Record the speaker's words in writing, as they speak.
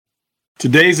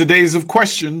Today's a days of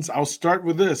questions. I'll start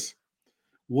with this.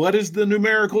 What is the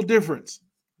numerical difference?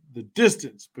 The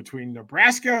distance between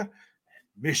Nebraska and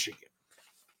Michigan.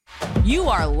 You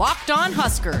are Locked On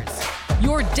Huskers,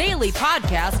 your daily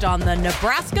podcast on the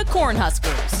Nebraska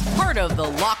Cornhuskers, part of the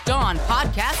Locked On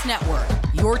Podcast Network,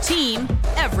 your team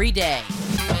every day.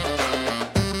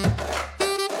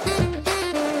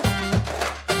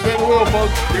 Good will,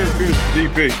 folks. Here's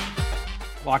DP.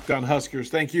 Locked On Huskers.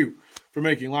 Thank you for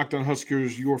making Locked On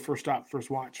Huskers your first stop, first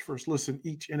watch, first listen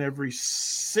each and every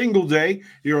single day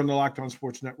here on the Locked On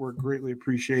Sports Network. Greatly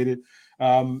appreciate it.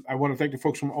 I want to thank the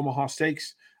folks from Omaha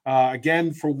Steaks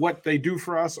again for what they do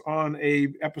for us on a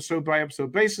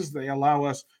episode-by-episode basis. They allow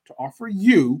us to offer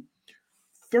you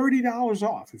 $30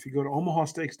 off if you go to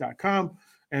omahasteaks.com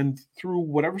and through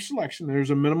whatever selection.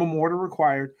 There's a minimum order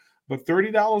required, but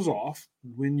 $30 off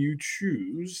when you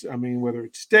choose. I mean, whether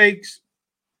it's steaks,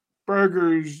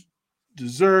 burgers,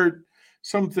 dessert,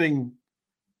 something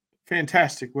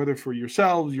fantastic, whether for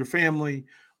yourselves, your family,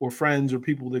 or friends, or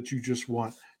people that you just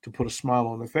want to put a smile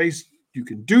on their face. You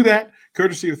can do that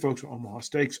courtesy of the folks at Omaha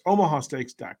Steaks,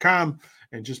 omahasteaks.com,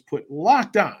 and just put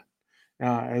Locked On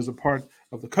as a part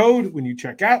of the code when you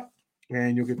check out,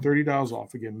 and you'll get $30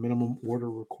 off. Again, minimum order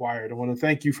required. I want to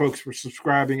thank you folks for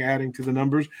subscribing, adding to the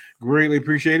numbers. Greatly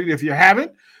appreciate it. If you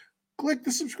haven't, click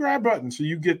the subscribe button so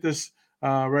you get this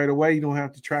right away. You don't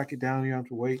have to track it down. You don't have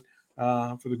to wait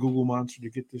for the Google monster to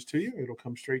get this to you. It'll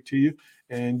come straight to you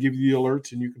and give you the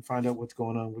alerts, and you can find out what's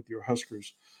going on with your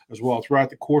Huskers as well. Throughout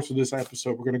the course of this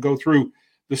episode, we're going to go through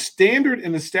the standard,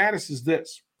 and the status is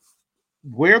this: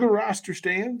 where the roster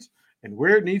stands and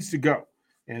where it needs to go.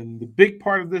 And the big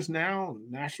part of this now,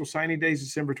 National Signing Day is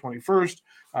December 21st.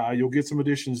 You'll get some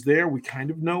additions there. We kind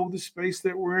of know the space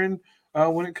that we're in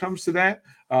when it comes to that.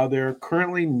 There are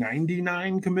currently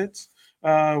 99 commits.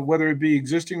 Whether it be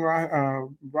existing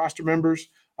roster members,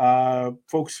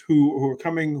 folks who are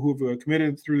coming, who have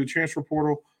committed through the transfer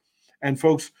portal, and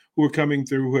folks who are coming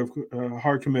through who have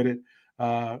hard committed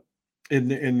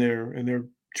in their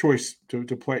choice to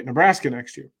play at Nebraska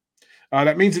next year.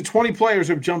 That means that 20 players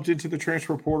have jumped into the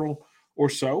transfer portal or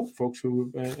so, folks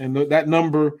who, and that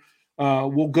number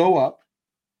will go up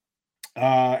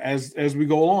as we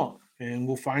go along, and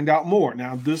we'll find out more.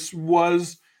 Now, this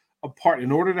was a part,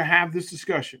 in order to have this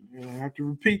discussion, and I have to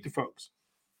repeat to folks,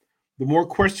 the more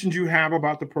questions you have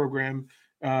about the program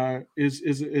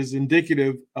is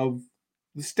indicative of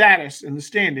the status and the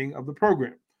standing of the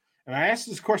program. And I asked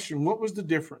this question: what was the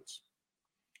difference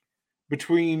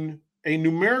between a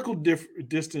numerical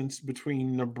distance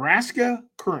between Nebraska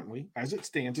currently, as it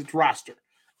stands, its roster,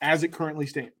 as it currently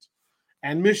stands,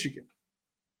 and Michigan,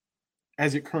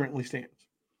 as it currently stands,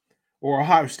 or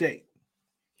Ohio State?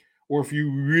 Or if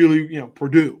you really,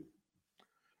 Purdue,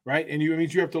 right? And it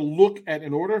means you have to look at,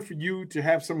 in order for you to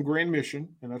have some grand mission,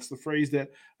 and that's the phrase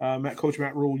that Coach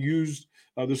Matt Rhule used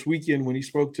this weekend when he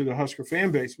spoke to the Husker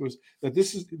fan base, was that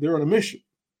they're on a mission.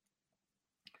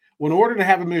 Well, in order to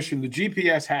have a mission, the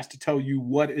GPS has to tell you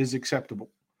what is acceptable,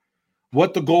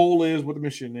 what the goal is, what the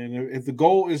mission. And if the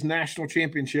goal is national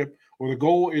championship, or the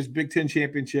goal is Big Ten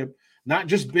championship, not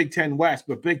just Big Ten West,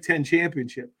 but Big Ten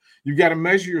championship, you've got to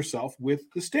measure yourself with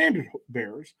the standard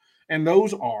bearers, and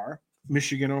those are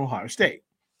Michigan and Ohio State.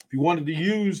 If you wanted to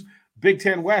use Big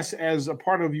Ten West as a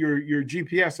part of your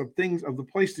GPS of things, of the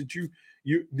place that you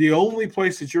the only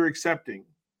place that you're accepting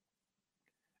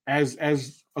as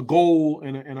a goal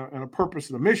and a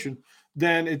purpose and a mission,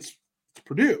 then it's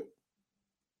Purdue.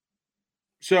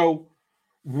 So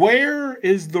where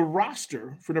is the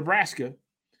roster for Nebraska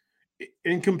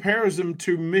in comparison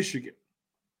to Michigan?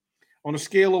 On a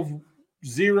scale of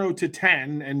 0 to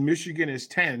 10, and Michigan is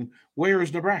 10, where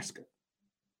is Nebraska?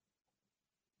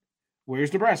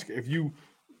 Where's Nebraska? If you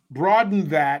broadened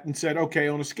that and said, okay,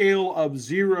 on a scale of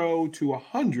 0 to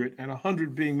 100, and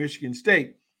 100 being Michigan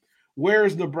State, where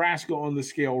is Nebraska on the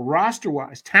scale,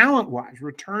 roster-wise, talent-wise,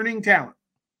 returning talent?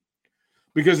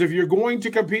 Because if you're going to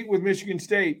compete with Michigan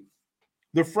State,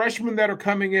 the freshmen that are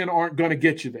coming in aren't going to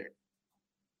get you there.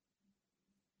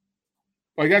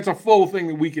 Like, that's a full thing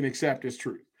that we can accept as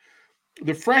truth.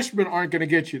 The freshmen aren't going to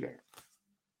get you there.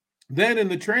 Then in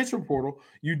the transfer portal,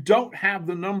 you don't have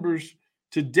the numbers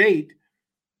to date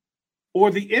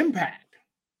or the impact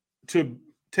to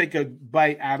take a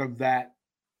bite out of that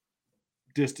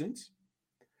distance.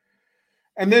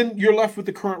 And then you're left with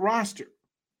the current roster.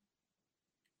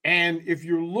 And if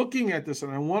you're looking at this,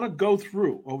 and I want to go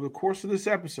through over the course of this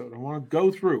episode, I want to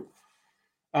go through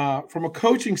from a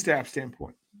coaching staff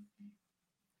standpoint,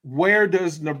 where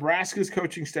does Nebraska's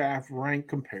coaching staff rank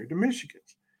compared to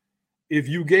Michigan's? If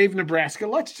you gave Nebraska,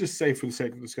 let's just say for the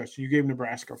sake of discussion, you gave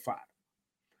Nebraska 5.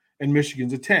 and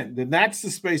Michigan's a 10. Then that's the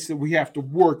space that we have to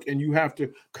work, and you have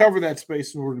to cover that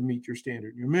space in order to meet your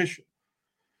standard, your mission.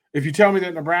 If you tell me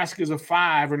that Nebraska is a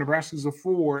 5 or Nebraska is a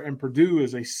 4 and Purdue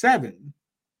is a 7,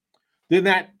 then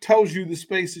that tells you the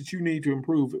space that you need to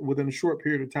improve within a short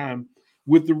period of time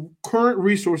with the current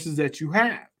resources that you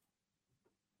have.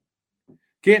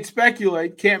 Can't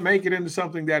speculate, can't make it into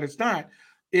something that it's not.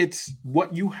 It's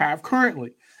what you have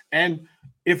currently. And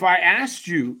if I asked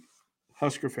you,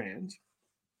 Husker fans,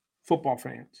 football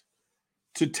fans,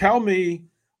 to tell me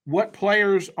what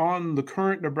players on the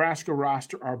current Nebraska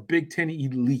roster are Big Ten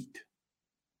elite,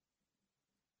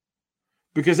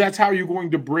 because that's how you're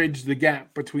going to bridge the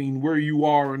gap between where you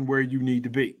are and where you need to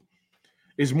be,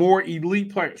 is more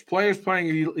elite players playing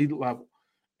at elite level.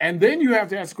 And then you have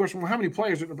to ask the question, well, how many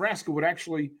players at Nebraska would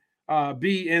actually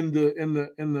be in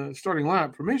the starting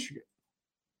lineup for Michigan?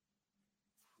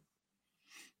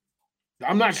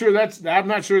 I'm not sure that's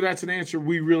an answer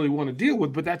we really want to deal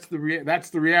with, but that's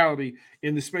the reality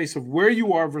in the space of where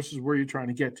you are versus where you're trying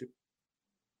to get to.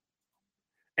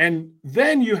 And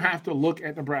then you have to look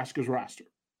at Nebraska's roster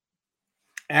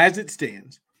as it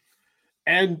stands.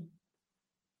 And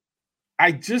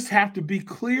I just have to be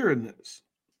clear in this.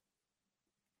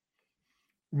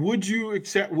 Would you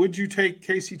take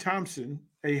Casey Thompson,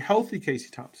 a healthy Casey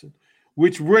Thompson,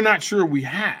 which we're not sure we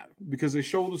have because the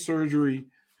shoulder surgery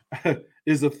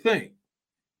is a thing?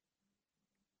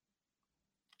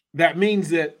 That means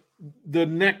that the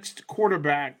next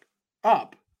quarterback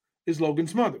up is Logan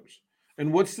Smothers.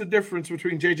 And what's the difference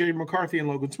between J.J. McCarthy and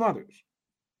Logan Smothers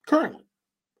currently?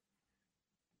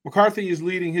 McCarthy is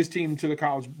leading his team to the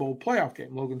College Bowl playoff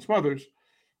game. Logan Smothers,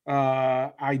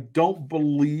 I don't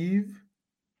believe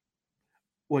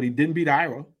he didn't beat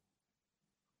Iowa.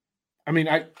 I mean,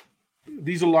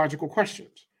 these are logical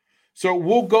questions. So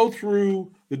we'll go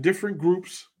through the different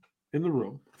groups in the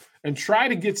room and try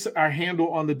to get our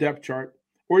handle on the depth chart,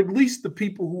 or at least the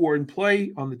people who are in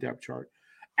play on the depth chart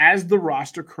as the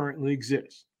roster currently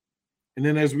exists. And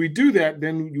then as we do that,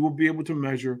 then you will be able to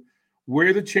measure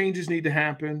where the changes need to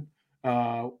happen,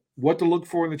 what to look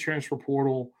for in the transfer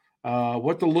portal,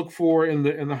 what to look for in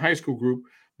the high school group.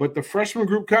 But the freshman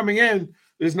group coming in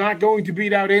is not going to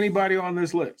beat out anybody on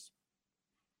this list.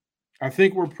 I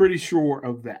think we're pretty sure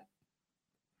of that.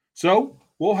 So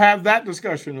we'll have that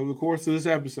discussion over the course of this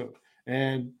episode.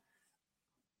 And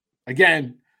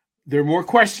again, there are more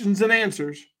questions than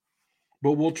answers,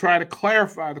 but we'll try to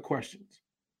clarify the questions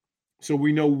so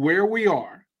we know where we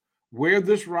are, where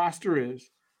this roster is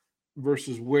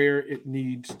versus where it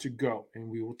needs to go. And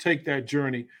we will take that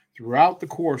journey throughout the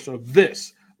course of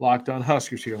this Locked On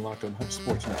Huskers here on Locked On Huskers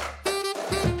Sports Network.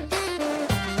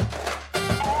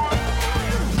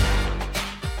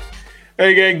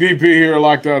 Hey gang, DP here,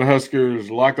 Locked On Huskers,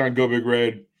 Locked On Go Big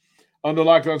Red on the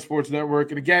Locked On Sports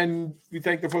Network. And again, we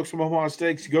thank the folks from Omaha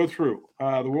Steaks. Go through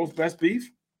the world's best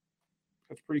beef.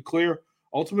 That's pretty clear.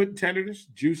 Ultimate tenderness,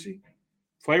 juicy,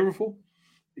 flavorful.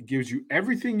 It gives you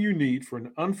everything you need for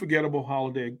an unforgettable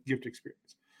holiday gift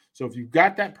experience. So if you've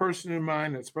got that person in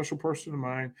mind, that special person in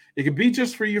mind, it could be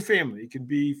just for your family. It could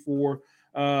be for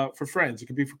friends. It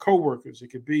could be for coworkers. It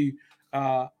could be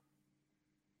for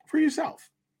yourself.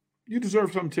 You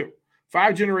deserve some too.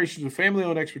 5 generations of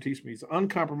family-owned expertise means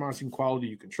uncompromising quality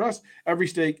you can trust. Every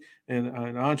steak and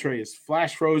an entree is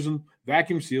flash frozen,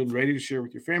 vacuum sealed, and ready to share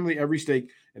with your family. Every steak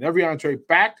and every entree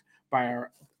backed by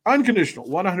our unconditional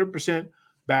 100%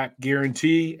 back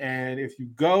guarantee. And if you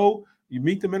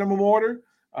meet the minimum order,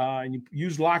 and you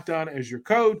use Locked On as your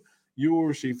code, you will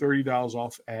receive $30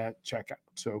 off at checkout.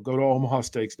 So go to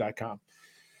omahasteaks.com.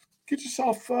 Get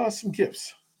yourself some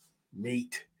gifts.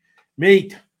 Meat.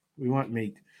 We want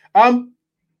meat.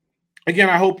 Again,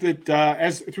 I hope that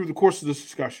as through the course of this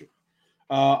discussion,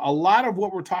 a lot of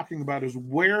what we're talking about is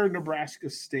where Nebraska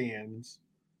stands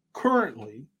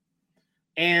currently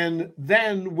and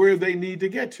then where they need to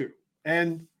get to.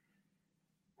 And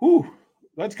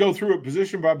let's go through it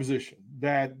position by position.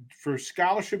 That for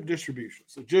scholarship distribution,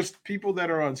 so just people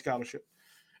that are on scholarship,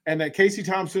 and that Casey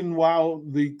Thompson, while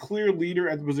the clear leader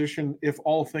at the position, if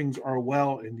all things are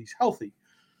well and he's healthy,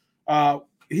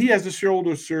 he has a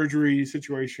shoulder surgery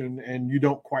situation, and you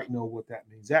don't quite know what that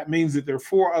means. That means that there are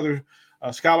 4 other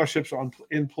scholarships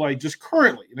in play just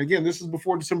currently. And again, this is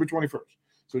before December 21st.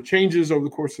 So it changes over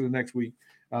the course of the next week.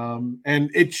 And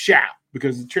it shall,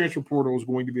 because the transfer portal is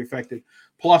going to be affected.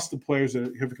 Plus the players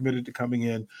that have committed to coming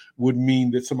in would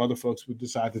mean that some other folks would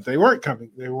decide that they weren't going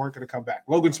to come back.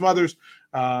 Logan Smothers,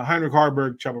 Heinrich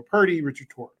Haarberg, Chubba Purdy, Richard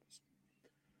Torres.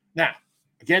 Now,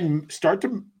 again, start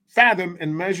to fathom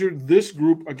and measure this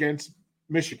group against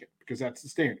Michigan, because that's the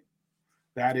standard.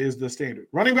 That is the standard.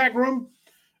 Running back room,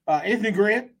 Anthony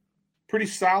Grant, pretty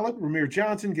solid. Ramir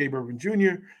Johnson, Gabe Ervin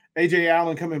Jr., A.J.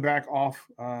 Allen coming back off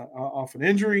an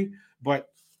injury, but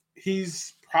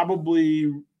he's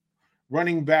probably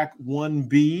running back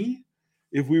 1B.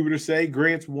 If we were to say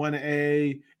Grant's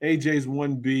 1A, A.J.'s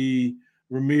 1B,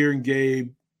 Ramir and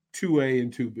Gabe 2A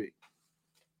and 2B.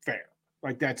 Fair.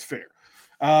 Like, that's fair.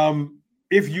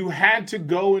 If you had to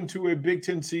go into a Big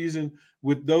Ten season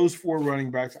with those 4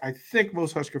 running backs, I think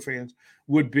most Husker fans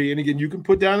would be, and again, you can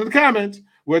put down in the comments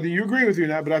whether you agree with me or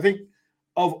not, but I think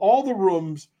of all the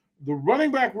rooms, the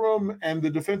running back room and the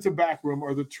defensive back room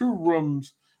are the 2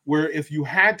 rooms where if you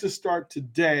had to start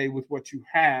today with what you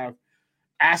have,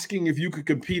 asking if you could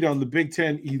compete on the Big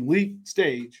Ten elite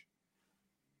stage,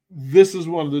 this is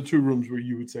one of the 2 rooms where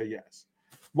you would say yes.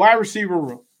 Wide receiver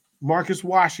room. Marcus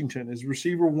Washington is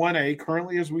receiver 1A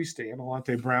currently as we stand.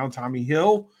 Alante Brown, Tommy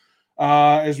Hill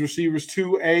as receivers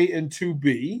 2A and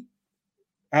 2B.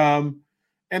 And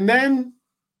then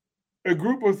a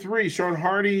group of 3, Sean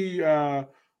Hardy,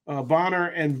 Bonner,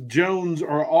 and Jones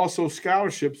are also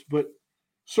scholarships, but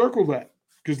circle that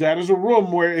because that is a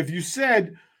room where if you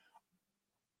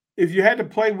had to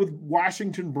play with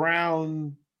Washington,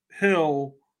 Brown,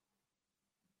 Hill,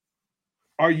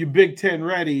 are you Big Ten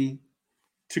ready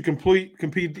to compete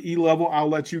the E level? I'll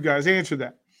let you guys answer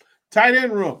that. Tight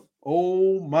end room.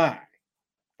 Oh my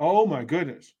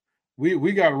goodness.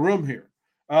 We got a room here.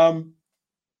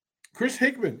 Chris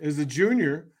Hickman is a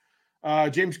junior.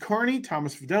 James Carney,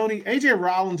 Thomas Fidone. A.J.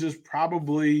 Rollins is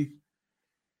probably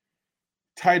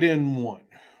tight end 1.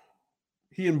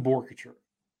 He and Borkacher.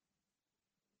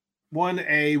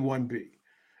 1A, 1B.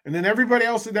 And then everybody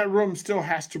else in that room still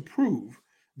has to prove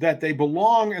that they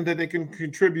belong and that they can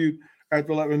contribute at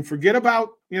the level. And forget about,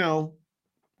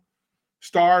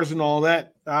 stars and all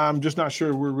that. I'm just not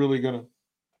sure we're really going to.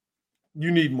 You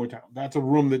need more time. That's a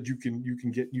room that you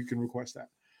can request that.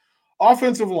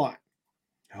 Offensive line.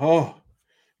 Oh,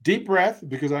 deep breath,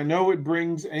 because I know it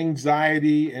brings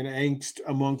anxiety and angst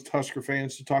amongst Husker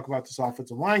fans to talk about this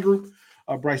offensive line group.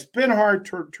 Bryce Benhart,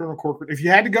 Turner Corcoran. If you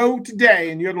had to go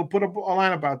today and you had to put up a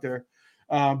lineup out there,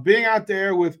 being out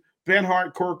there with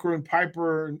Benhart, Corcoran,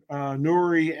 Piper,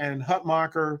 Nuri, and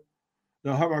Hutmacher.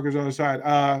 No, Hutmacher's on the side.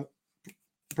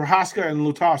 Prohaska and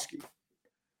Lutovsky.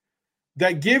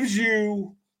 That gives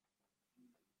you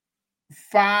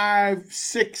 5,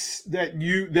 6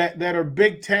 that are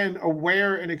Big Ten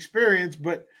aware and experienced,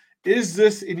 but is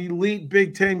this an elite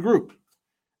Big Ten group?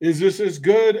 Is this as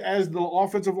good as the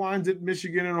offensive lines at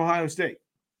Michigan and Ohio State?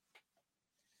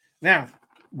 Now,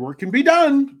 work can be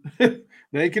done.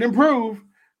 They can improve.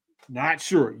 Not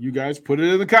sure. You guys put it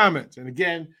in the comments. And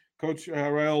again, Coach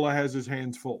Raiola has his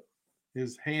hands full.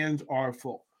 His hands are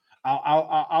full.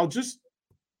 I'll just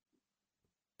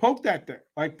poke that there.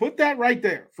 Like, put that right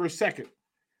there for a second.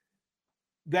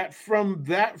 From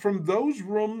those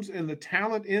rooms and the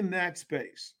talent in that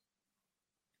space,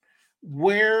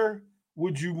 where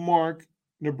would you mark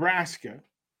Nebraska?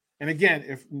 And again,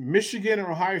 if Michigan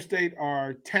or Ohio State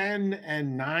are 10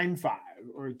 and 9-5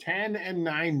 or 10 and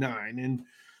 9-9, and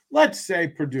let's say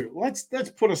Purdue, let's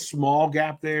put a small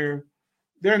gap there.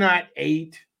 They're not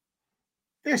 8.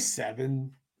 They're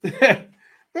 7.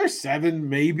 They're 7,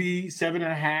 maybe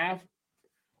 7.5.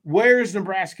 Where is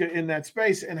Nebraska in that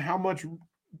space, and how much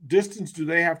distance do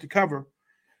they have to cover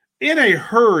in a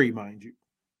hurry, mind you,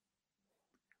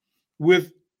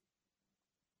 with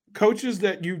coaches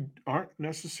that you aren't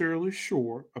necessarily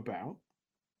sure about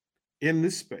in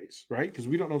this space, right? Because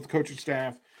we don't know if the coaching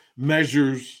staff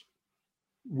measures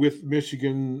with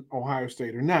Michigan, Ohio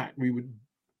State or not. We would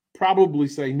probably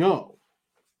say no.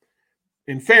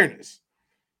 In fairness,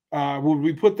 would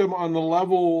we put them on the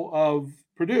level of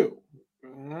Purdue?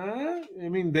 I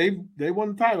mean, they won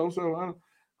the title, so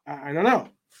I don't know.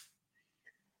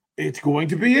 It's going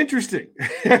to be interesting.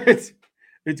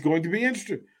 It's going to be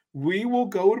interesting. We will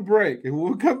go to break, and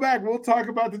we'll come back. We'll talk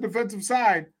about the defensive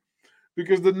side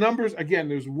because the numbers, again,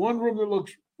 there's one room that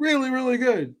looks really, really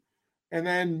good. And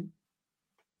then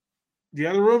the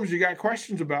other rooms you got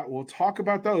questions about. We'll talk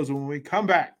about those when we come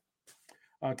back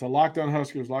to Locked On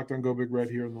Huskers, Locked On Go Big Red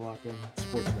here on the Locked On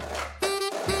Sports Network.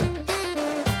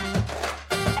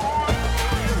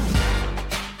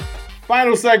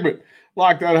 Final segment,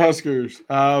 Locked On Huskers.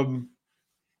 I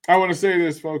want to say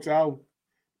this, folks. I'll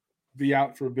be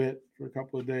out for a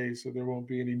couple of days, so there won't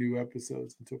be any new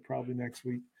episodes until probably next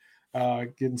week.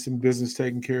 Getting some business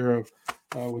taken care of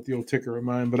with the old ticker of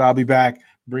mine, but I'll be back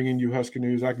bringing you Husker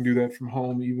news. I can do that from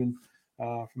home, even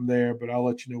from there, but I'll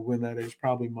let you know when that is,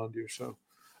 probably Monday or so,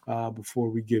 before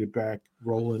we get it back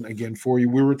rolling again for you.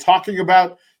 We were talking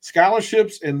about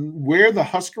scholarships and where the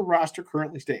Husker roster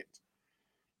currently stands.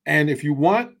 And if you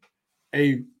want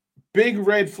a big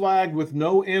red flag with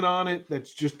no N on it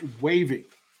that's just waving.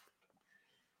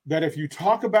 That if you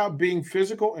talk about being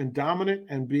physical and dominant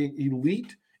and being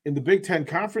elite in the Big Ten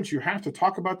Conference, you have to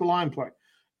talk about the line play.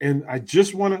 And I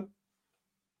just want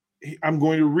to, I'm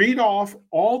going to read off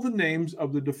all the names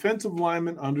of the defensive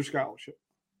linemen under scholarship.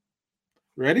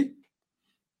 Ready?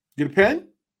 Get a pen?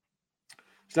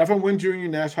 Stefan Wynn Jr.,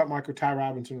 Nash Hutmacher, Ty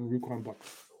Robinson, and Ruquan Buckley.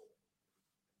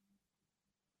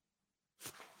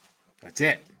 That's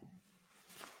it.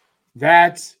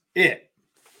 That's it.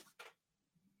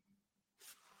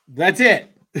 That's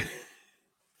it.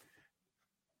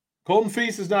 Colton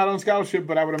Feast is not on scholarship,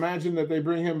 but I would imagine that they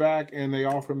bring him back and they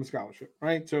offer him a scholarship,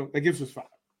 right? So that gives us 5.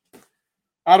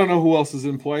 I don't know who else is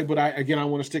in play, but I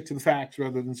want to stick to the facts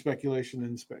rather than speculation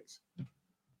in space.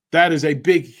 That is a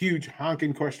big, huge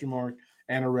honking question mark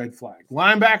and a red flag.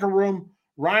 Linebacker room,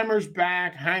 Reimer's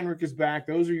back, Heinrich is back.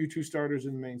 Those are your 2 starters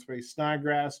in the main space.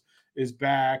 Snodgrass is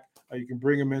back. You can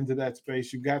bring them into that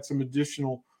space. You've got some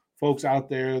additional folks out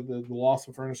there. The loss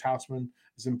of Ernest Hausman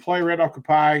is in play. Randolph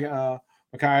Kapai,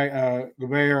 Makai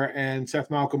Gobert, and Seth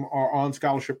Malcolm are on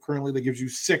scholarship currently. That gives you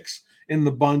 6 in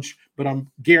the bunch, but I'm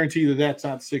guaranteed that that's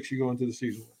not 6 you go into the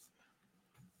season with.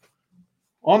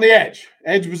 On the edge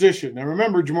position. Now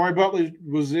remember, Jamari Butler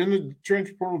was in the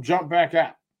transfer portal, jumped back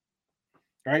out.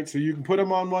 All right, so you can put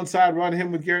him on one side, run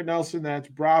him with Garrett Nelson. That's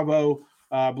bravo.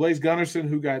 Blaze Gunnerson,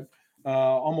 who got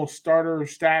almost starter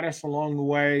status along the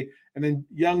way. And then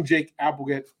young Jake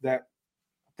Applegate that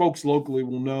folks locally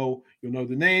will know. You'll know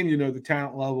the name, you know the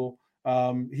talent level.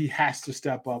 He has to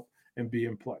step up and be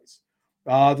in place.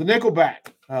 The nickel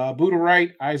back, Buda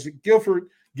Wright, Isaac Gilford,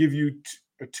 give you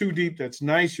a 2 deep. That's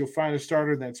nice. You'll find a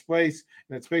starter in that space.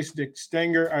 Nick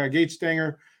Stenger, Gage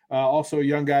Stenger, also a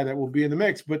young guy that will be in the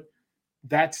mix. But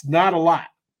that's not a lot.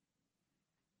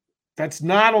 That's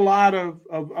not a lot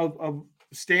of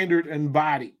standard and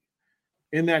body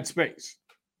in that space.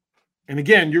 And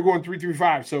again, you're going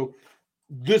 3-3-5. So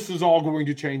this is all going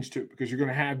to change too, because you're going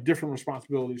to have different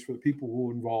responsibilities for the people who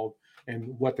are involved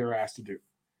and what they're asked to do.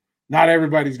 Not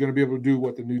everybody's going to be able to do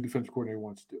what the new defensive coordinator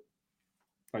wants to do.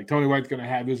 Like Tony White's going to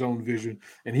have his own vision,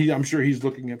 and I'm sure he's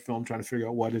looking at film trying to figure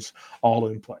out what is all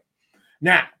in play.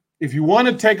 Now, if you want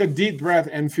to take a deep breath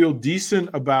and feel decent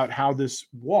about how this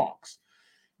walks,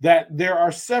 that there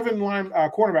are 7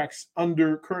 cornerbacks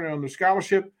currently under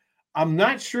scholarship. I'm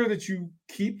not sure that you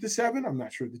keep the 7. I'm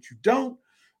not sure that you don't,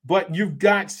 but you've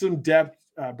got some depth.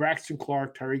 Braxton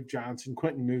Clark, Tyreek Johnson,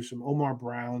 Quentin Newsome, Omar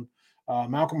Brown,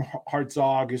 Malcolm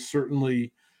Hartzog is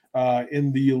certainly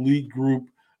in the elite group.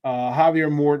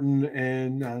 Javier Morton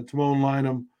and Timon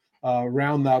Lynham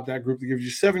round out that group that gives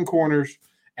you 7 corners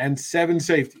and 7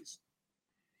 safeties.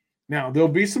 Now, there'll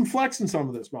be some flex in some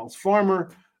of this. Miles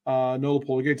Farmer, Nola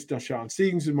Pola-Gates, Deshaun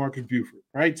Seagans, and Marcus Buford,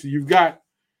 right? So you've got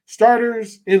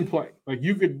starters in play. Like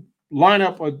you could line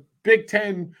up a Big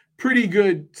Ten pretty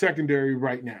good secondary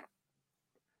right now,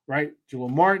 right? Jalil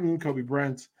Martin, Kobe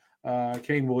Brent,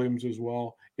 Kane Williams as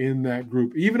well in that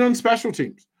group. Even on special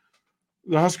teams,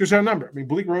 the Huskers have a number. I mean,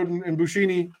 Bleak Roden and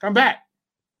Bushini come back.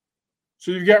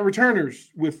 So you've got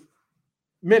returners with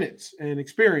minutes and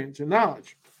experience and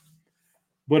knowledge.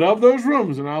 But of those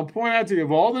rooms, and I'll point out to you,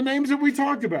 of all the names that we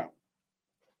talked about,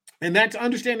 and that's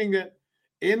understanding that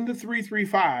in the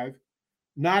 3-3-5,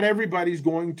 not everybody's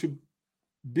going to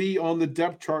be on the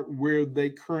depth chart where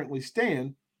they currently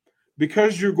stand,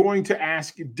 because you're going to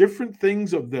ask different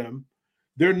things of them.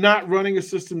 They're not running a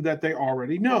system that they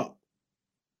already know.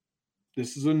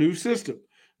 This is a new system,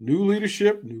 new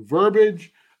leadership, new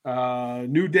verbiage,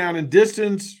 new down and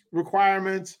distance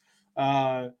requirements.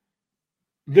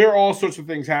 There are all sorts of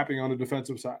things happening on the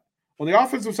defensive side. On the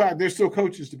offensive side, there's still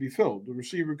coaches to be filled, the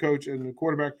receiver coach and the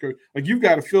quarterback coach. Like you've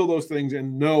got to fill those things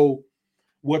and know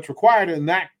what's required. And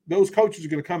that those coaches are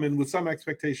going to come in with some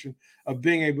expectation of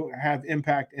being able to have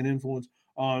impact and influence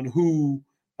on who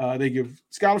they give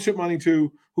scholarship money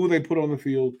to, who they put on the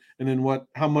field, and then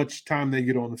how much time they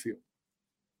get on the field.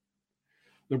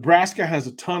 Nebraska has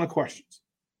a ton of questions.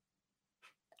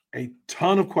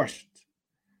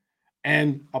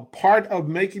 And a part of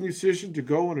making the decision to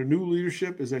go under new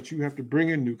leadership is that you have to bring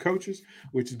in new coaches,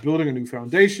 which is building a new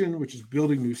foundation, which is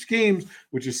building new schemes,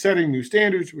 which is setting new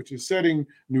standards, which is setting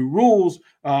new rules,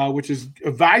 which is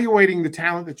evaluating the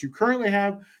talent that you currently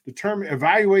have,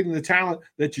 evaluating the talent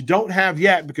that you don't have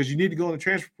yet, because you need to go in the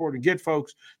transfer portal and get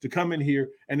folks to come in here,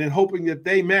 and then hoping that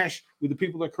they mesh with the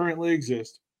people that currently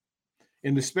exist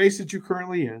in the space that you're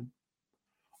currently in,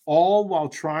 all while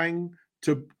trying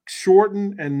to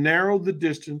shorten and narrow the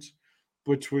distance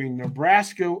between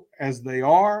Nebraska as they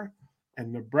are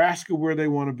and Nebraska where they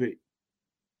want to be.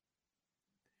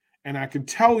 And I can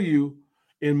tell you,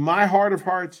 in my heart of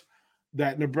hearts,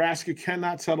 that Nebraska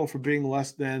cannot settle for being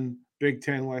less than Big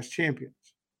Ten West champions.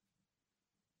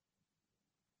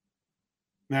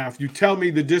 Now, if you tell me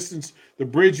the distance, the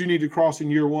bridge you need to cross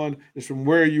in year one is from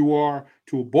where you are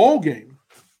to a bowl game,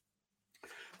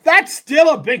 that's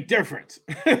still a big difference.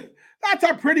 That's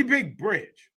a pretty big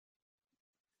bridge.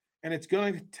 And it's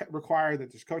going to require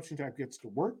that this coaching staff gets to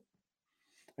work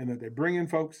and that they bring in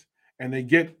folks and they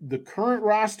get the current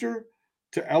roster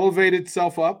to elevate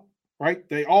itself up, right?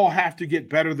 They all have to get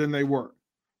better than they were.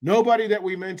 Nobody that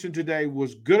we mentioned today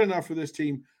was good enough for this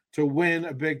team to win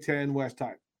a Big Ten West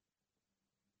title.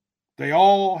 They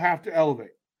all have to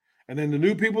elevate. And then the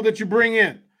new people that you bring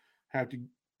in have to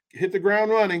hit the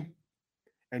ground running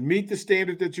and meet the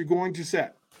standard that you're going to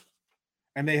set.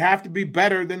 And they have to be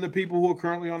better than the people who are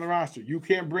currently on the roster. You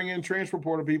can't bring in transfer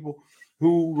portal people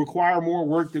who require more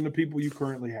work than the people you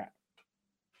currently have.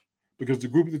 Because the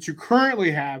group that you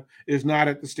currently have is not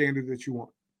at the standard that you want.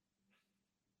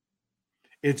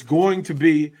 It's going to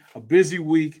be a busy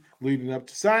week leading up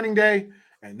to signing day.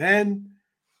 And then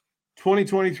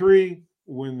 2023,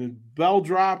 when the bell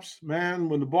drops, when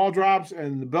the ball drops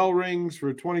and the bell rings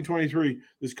for 2023,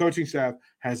 this coaching staff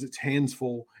has its hands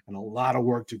full and a lot of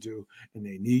work to do, and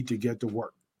they need to get to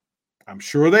work. I'm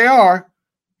sure they are.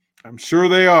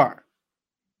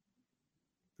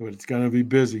 But it's going to be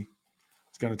busy.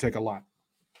 It's going to take a lot.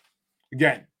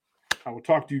 Again, I will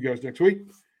talk to you guys next week.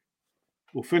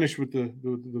 We'll finish with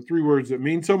the three words that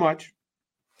mean so much.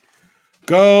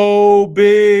 Go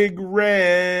Big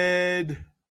Red.